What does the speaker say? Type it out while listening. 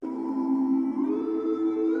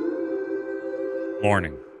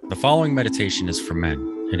Warning. The following meditation is for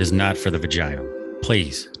men. It is not for the vagina.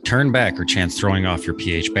 Please turn back or chance throwing off your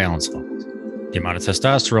pH balance levels. The amount of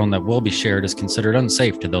testosterone that will be shared is considered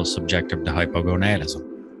unsafe to those subjected to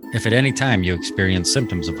hypogonadism. If at any time you experience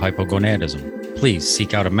symptoms of hypogonadism, please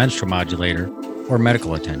seek out a menstrual modulator or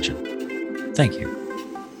medical attention. Thank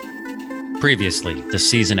you. Previously, this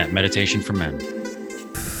season at Meditation for Men.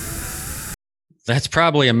 That's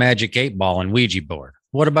probably a magic 8-ball and Ouija board.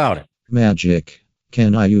 What about it? Magic.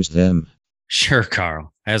 Can I use them? Sure,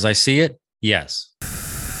 Carl. As I see it, yes.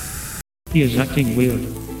 He is acting weird,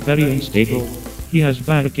 very unstable. He has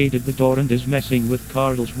barricaded the door and is messing with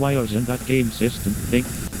Carl's wires and that game system thing.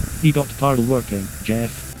 He got Carl working,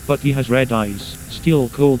 Jeff, but he has red eyes, still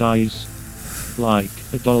cold eyes. Like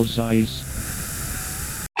a doll's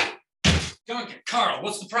eyes. Duncan, Carl,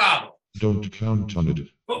 what's the problem? Don't count on it.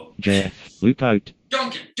 Oh, Jeff, look out.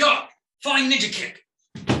 Duncan, duck! Flying ninja kick!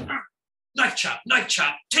 Knife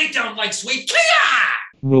chop, takedown leg sweep, kia!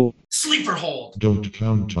 Whoa. Sleeper hold! Don't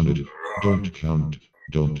count on it.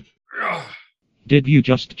 Don't. Did you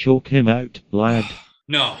just choke him out, lad?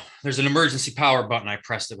 No, there's an emergency power button. I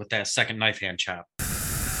pressed it with that second knife hand chop.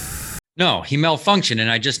 No, he malfunctioned and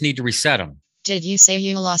I just need to reset him. Did you say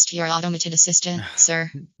you lost your automated assistant, sir?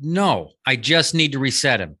 No, I just need to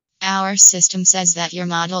reset him. Our system says that your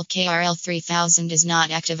model KRL3000 is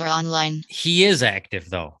not active or online. He is active,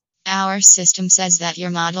 though. Our system says that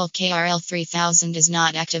your model KRL3000 is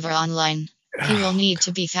not active or online. He will need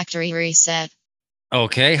to be factory reset.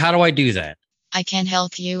 Okay, how do I do that? I can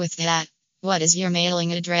help you with that. What is your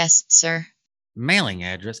mailing address, sir? Mailing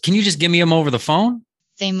address? Can you just give me him over the phone?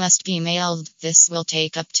 They must be mailed. This will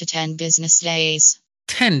take up to 10 business days.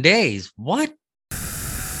 10 days? What?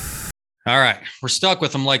 All right, we're stuck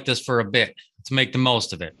with him like this for a bit. Let's make the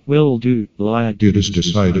most of it. Will do, lad. It is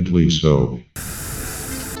decidedly so.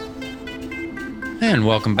 And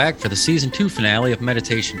welcome back for the Season 2 finale of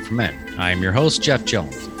Meditation for Men. I am your host, Jeff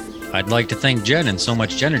Jones. I'd like to thank Jen and So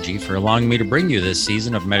Much Genergy for allowing me to bring you this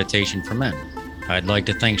season of Meditation for Men. I'd like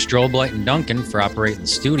to thank Stroblight and Duncan for operating the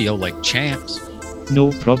studio like champs.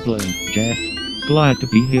 No problem, Jeff. Glad to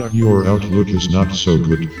be here. Your outlook is not so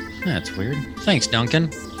good. That's weird. Thanks,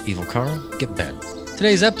 Duncan. Evil Carl, get bed.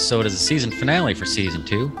 Today's episode is the season finale for Season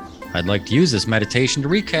 2. I'd like to use this meditation to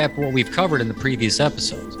recap what we've covered in the previous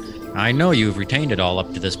episodes. I know you've retained it all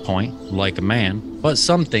up to this point, like a man, but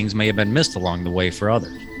some things may have been missed along the way for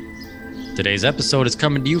others. Today's episode is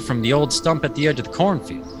coming to you from the old stump at the edge of the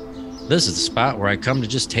cornfield. This is the spot where I come to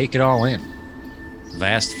just take it all in.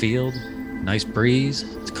 Vast field, nice breeze,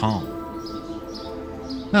 it's calm.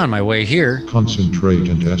 On my way here... Concentrate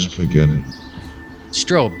and ask again.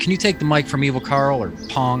 Strobe, can you take the mic from Evil Carl or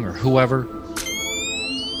Pong or whoever?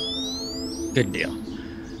 Good deal.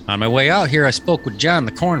 On my way out here, I spoke with John,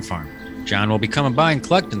 the corn farmer. John will be coming by and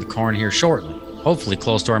collecting the corn here shortly. Hopefully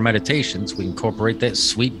close to our meditations, we incorporate that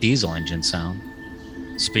sweet diesel engine sound.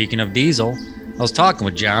 Speaking of diesel, I was talking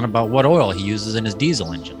with John about what oil he uses in his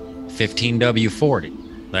diesel engine.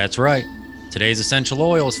 15W40. That's right. Today's essential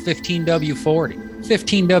oil is 15W40.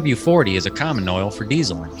 15W40 is a common oil for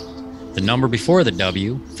diesel engines. The number before the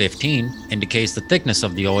W, 15, indicates the thickness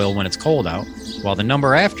of the oil when it's cold out, while the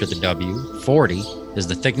number after the W, 40, is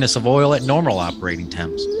the thickness of oil at normal operating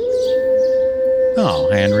temps. Oh,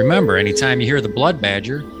 and remember, anytime you hear the blood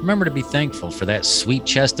badger, remember to be thankful for that sweet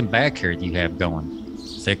chest and back hair that you have going.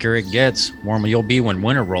 Thicker it gets, warmer you'll be when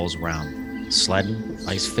winter rolls around. Sledding,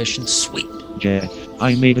 ice fishing, sweet. Jeff,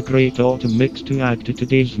 I made a great autumn mix to add to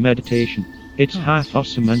today's meditation. It's half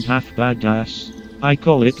awesome and half badass. I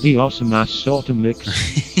call it the Awesome Ass Autumn Mix.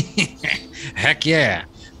 Heck yeah.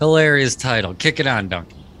 Hilarious title. Kick it on,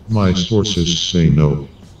 Duncan. My sources say no.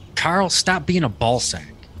 Carl, stop being a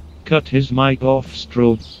ballsack. Cut his mic off,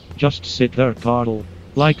 Strobe. Just sit there, Carl.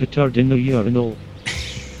 Like a turd in the urinal.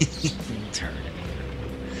 Turd.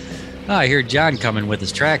 I hear John coming with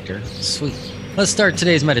his tractor. Sweet. Let's start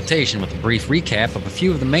today's meditation with a brief recap of a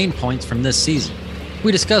few of the main points from this season.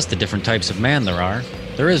 We discussed the different types of man there are.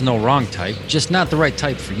 There is no wrong type, just not the right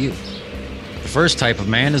type for you. The first type of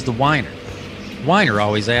man is the whiner. Whiner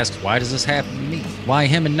always asks, why does this happen to me? Why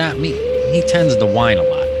him and not me? He tends to whine a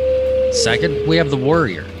lot. Second, we have the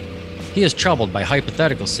worrier. He is troubled by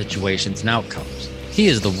hypothetical situations and outcomes. He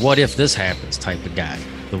is the what if this happens type of guy,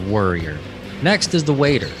 the worrier. Next is the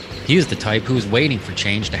waiter. He is the type who is waiting for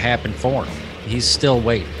change to happen for him. He's still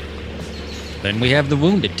waiting. Then we have the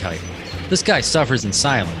wounded type. This guy suffers in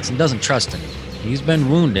silence and doesn't trust anyone. He's been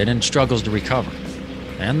wounded and struggles to recover.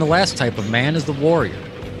 And the last type of man is the warrior.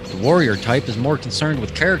 The warrior type is more concerned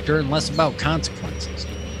with character and less about consequences.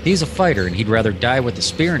 He's a fighter and he'd rather die with a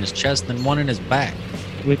spear in his chest than one in his back.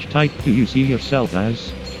 Which type do you see yourself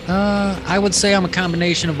as? I would say I'm a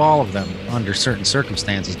combination of all of them, under certain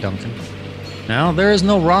circumstances, Duncan. Now, there is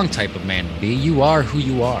no wrong type of man to be. You are who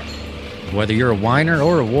you are. Whether you're a whiner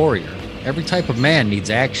or a warrior, every type of man needs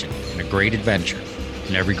action and a great adventure.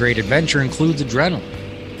 And every great adventure includes adrenaline.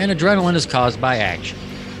 And adrenaline is caused by action.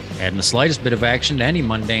 Adding the slightest bit of action to any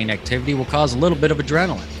mundane activity will cause a little bit of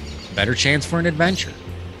adrenaline. Better chance for an adventure.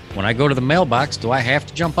 When I go to the mailbox, do I have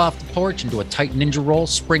to jump off the porch and do a tight ninja roll,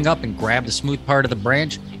 spring up and grab the smooth part of the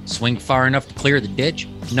branch, swing far enough to clear the ditch?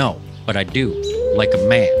 No, but I do, like a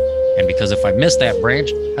man. And because if I miss that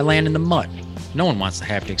branch, I land in the mud. No one wants to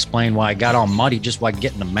have to explain why I got all muddy just while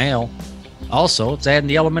getting the mail. Also, it's adding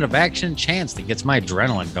the element of action and chance that gets my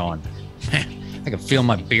adrenaline going. Man, I can feel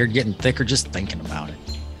my beard getting thicker just thinking about it.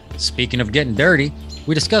 Speaking of getting dirty,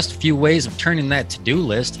 we discussed a few ways of turning that to-do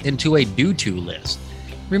list into a do-to list.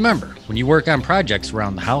 Remember, when you work on projects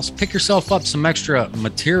around the house, pick yourself up some extra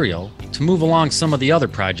material to move along some of the other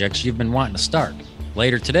projects you've been wanting to start.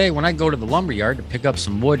 Later today, when I go to the lumberyard to pick up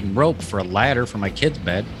some wood and rope for a ladder for my kid's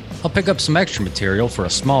bed, I'll pick up some extra material for a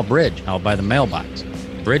small bridge out by the mailbox.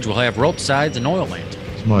 The bridge will have rope sides and oil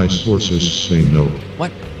lanterns. My sources say no.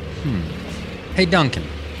 What? Hey, Duncan.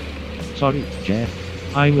 Sorry, Jeff.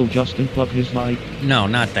 I will just unplug his mic. No,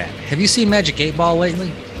 not that. Have you seen Magic 8 Ball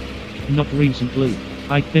lately? Not recently.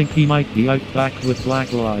 I think he might be out back with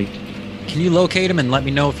black light. Can you locate him and let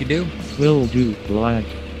me know if you do? Will do, lad.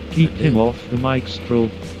 Keep him off the mic,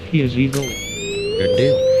 stroke. He is evil. Good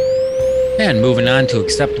deal. And moving on to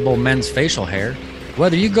acceptable men's facial hair.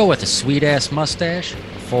 Whether you go with a sweet-ass mustache,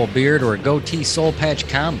 a full beard, or a goatee soul patch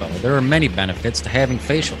combo, there are many benefits to having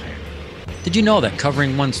facial hair. Did you know that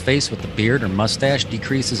covering one's face with a beard or mustache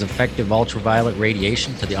decreases effective ultraviolet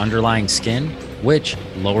radiation to the underlying skin, which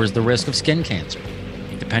lowers the risk of skin cancer?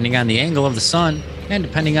 Depending on the angle of the sun, and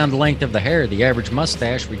depending on the length of the hair, the average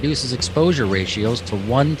mustache reduces exposure ratios to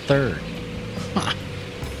 1/3.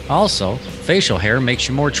 Also, facial hair makes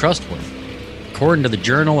you more trustworthy. According to the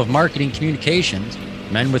Journal of Marketing Communications,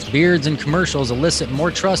 men with beards in commercials elicit more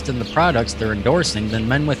trust in the products they're endorsing than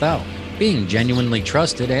men without. Being genuinely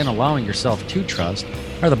trusted and allowing yourself to trust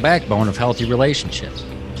are the backbone of healthy relationships.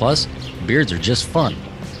 Plus, beards are just fun.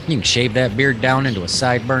 You can shave that beard down into a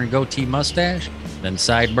sideburn goatee mustache, then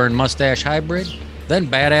sideburn mustache hybrid, then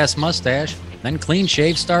badass mustache, then clean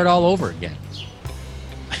shave, start all over again.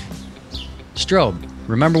 Strobe,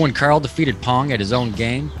 remember when Carl defeated Pong at his own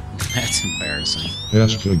game? That's embarrassing.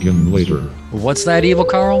 Ask again later. What's that, Evil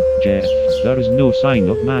Carl? Jeff, there is no sign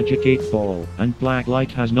of Magic 8 Ball, and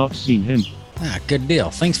Blacklight has not seen him. Good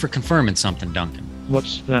deal. Thanks for confirming something, Duncan.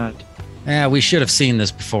 What's that? We should have seen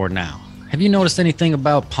this before now. Have you noticed anything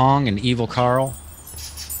about Pong and Evil Carl?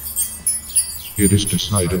 It is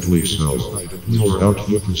decidedly so. Your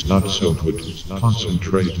outlook is not so good.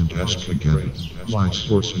 Concentrate and ask again. My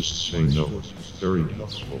sources say no. Very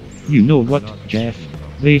doubtful. You know what, Jeff?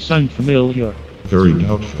 They sound familiar. Very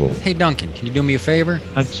doubtful. Hey, Duncan, can you do me a favor?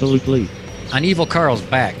 Absolutely. On Evil Carl's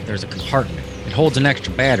back, there's a compartment. It holds an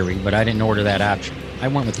extra battery, but I didn't order that option. I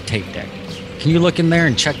went with the tape deck. Can you look in there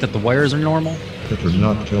and check that the wires are normal? Better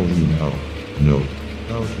not tell you now. No.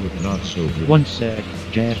 Outlook not so good. One sec,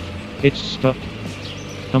 Jeff. It's stuck.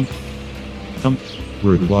 Humph.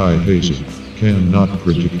 Reply hazy. Cannot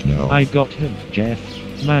predict now. I got him, Jeff.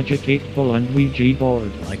 Magic 8 Ball and Ouija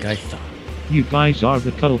board. Like I thought. You guys are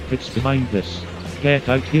the culprits behind this. Get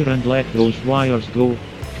out here and let those wires go.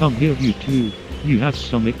 Come here, you two. You have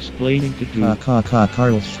some explaining to do.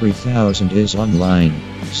 Carl 3000 is online.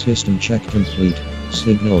 System check complete.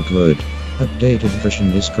 Signal good. Updated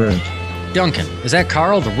version is current. Duncan, is that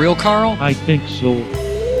Carl, the real Carl? I think so.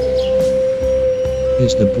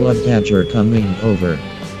 Is the blood badger coming over?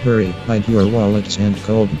 Hurry, hide your wallets and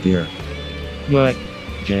cold beer. What,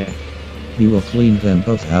 Jeff? We will clean them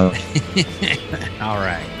both out. All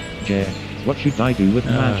right. Jeff, what should I do with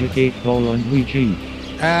Magic 8 Ball and Ouija?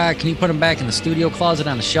 Can you put them back in the studio closet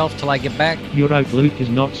on the shelf till I get back? Your outlook is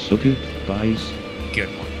not so good, guys. Good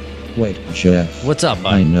one. Wait, Jeff. What's up,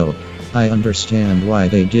 bud? I know. I understand why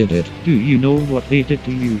they did it. Do you know what they did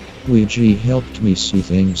to you? Ouija helped me see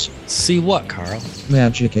things. See what, Carl?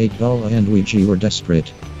 Magic 8 Ball and Ouija were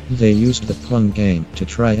desperate. They used the Pong game to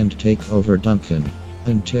try and take over Duncan.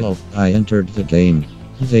 Until I entered the game.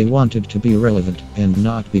 They wanted to be relevant and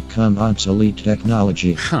not become obsolete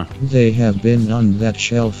technology. They have been on that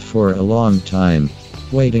shelf for a long time,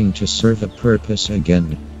 waiting to serve a purpose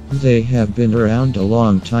again. They have been around a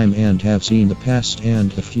long time and have seen the past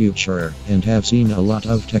and the future, and have seen a lot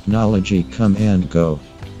of technology come and go.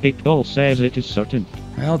 8 Ball says it is certain.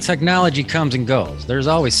 Well, technology comes and goes. There's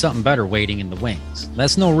always something better waiting in the wings.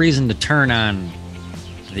 That's no reason to turn on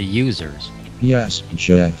The users. Yes,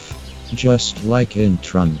 Jeff. Just like in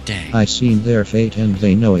Tron. Dang. I seen their fate and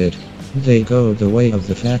they know it. They go the way of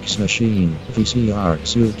the fax machine, VCR,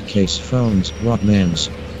 suitcase phones, Walkmans.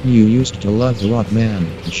 You used to love the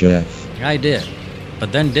Walkman, Jeff. I did.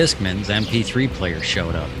 But then Discman's MP3 player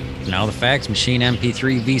showed up. Now the fax machine,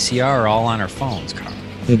 MP3, VCR are all on our phones, Carl.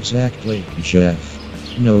 Exactly, Jeff.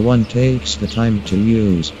 No one takes the time to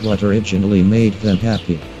use what originally made them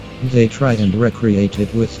happy. They try and recreate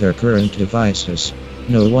it with their current devices.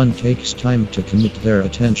 No one takes time to commit their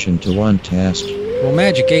attention to one task. Well,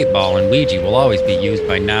 Magic 8 Ball and Ouija will always be used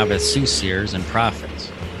by novice soothsayers and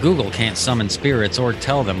prophets. Google can't summon spirits or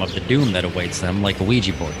tell them of the doom that awaits them like a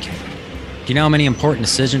Ouija board can. Do you know how many important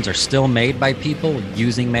decisions are still made by people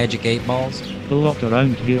using Magic 8 Balls? A lot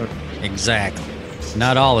around here. Exactly.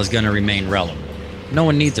 Not all is going to remain relevant. No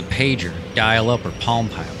one needs a pager, dial-up, or Palm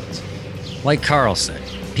Pilots. Like Carl said,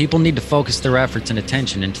 people need to focus their efforts and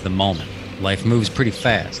attention into the moment. Life moves pretty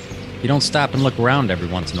fast. You don't stop and look around every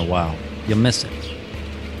once in a while. You'll miss it.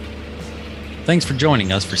 Thanks for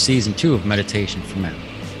joining us for Season 2 of Meditation for Men.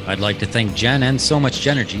 I'd like to thank Jen and So Much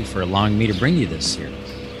Genergy for allowing me to bring you this series.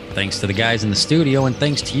 Thanks to the guys in the studio and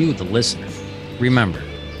thanks to you, the listener. Remember,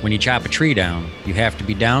 when you chop a tree down, you have to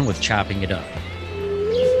be down with chopping it up.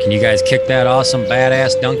 Can you guys kick that awesome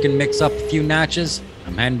badass Duncan mix up a few notches?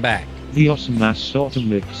 I'm heading back. The awesome ass sort of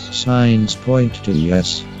mix. Signs point to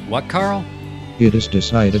yes. What, Carl? It is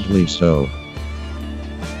decidedly so.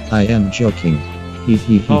 I am joking. Hee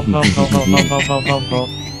hee hee Ho hee ho hee ho ho hee ho ho ho ho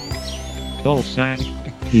ho. All sang.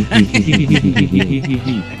 hee hee hee hee hee hee hee hee hee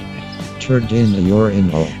hee. Turned in the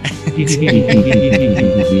urinal. Hee hee hee hee hee hee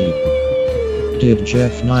hee hee. Did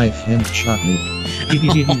Jeff knife and chop me?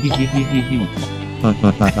 Ha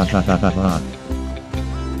ha ha ha ha ha ha.